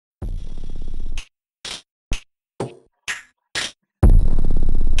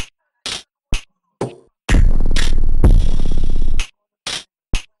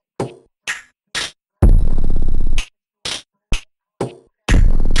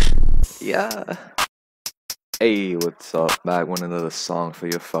Yeah. Hey, what's up? Back with another song for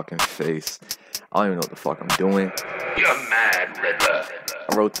your fucking face. I don't even know what the fuck I'm doing. You're mad, Riddler.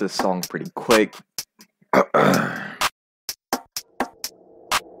 I wrote this song pretty quick. Fast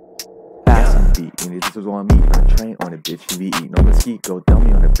and beat, and this was on me. On a train, on a bitch, you be eating on mosquito.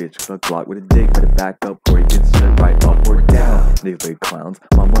 Dummy on a bitch, cluck block with a dick. Better back up or he gets shit right up or down. Niggas like clowns,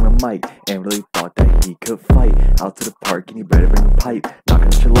 mom on a mic, and really thought that he could fight. Out to the park, and he better bring a pipe. Knocking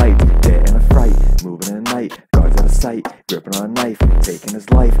at your lights, dead in a fright. Moving in the night, guards out of sight. Gripping on a knife, taking his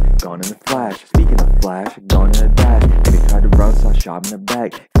life. Gone in a flash, speaking of flash, gone in a dash. And he tried to run, so I shot him in the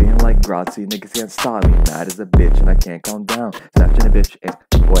back. Feeling like Grazi, niggas can't stop me. Mad as a bitch, and I can't calm down. Snatching a bitch, and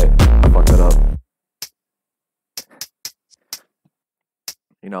wait, I fucked it up.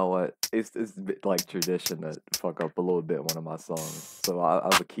 You know what? It's like tradition to fuck up a little bit one of my songs, so I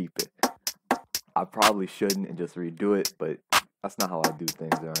would keep it. I probably shouldn't and just redo it, but that's not how I do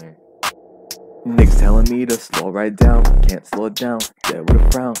things around here. Niggas telling me to slow right down, can't slow it down, dead with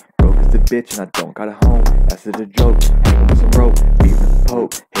a frown. Broke as the bitch and I don't got a home, that's it a joke. Hanging with some rope, beating the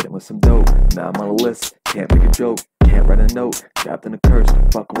poke, hitting with some dope. Now I'm on a list, can't make a joke, can't write a note. Trapped in a curse,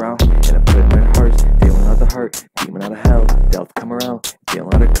 fuck around, and I put it in a hearse. Dealing out the hurt, demon out of hell, death come around.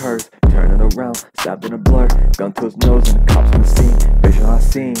 Dealing out a curse, turning around, stabbed in a blur. Gun to his nose and the cops on the scene. Bitch I'm not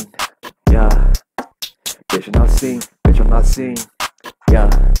seen, yeah. Bitch I'm not seen, bitch I'm not seen, yeah.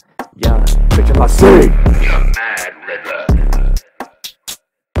 Yeah, bitch I'm not seen. You're mad,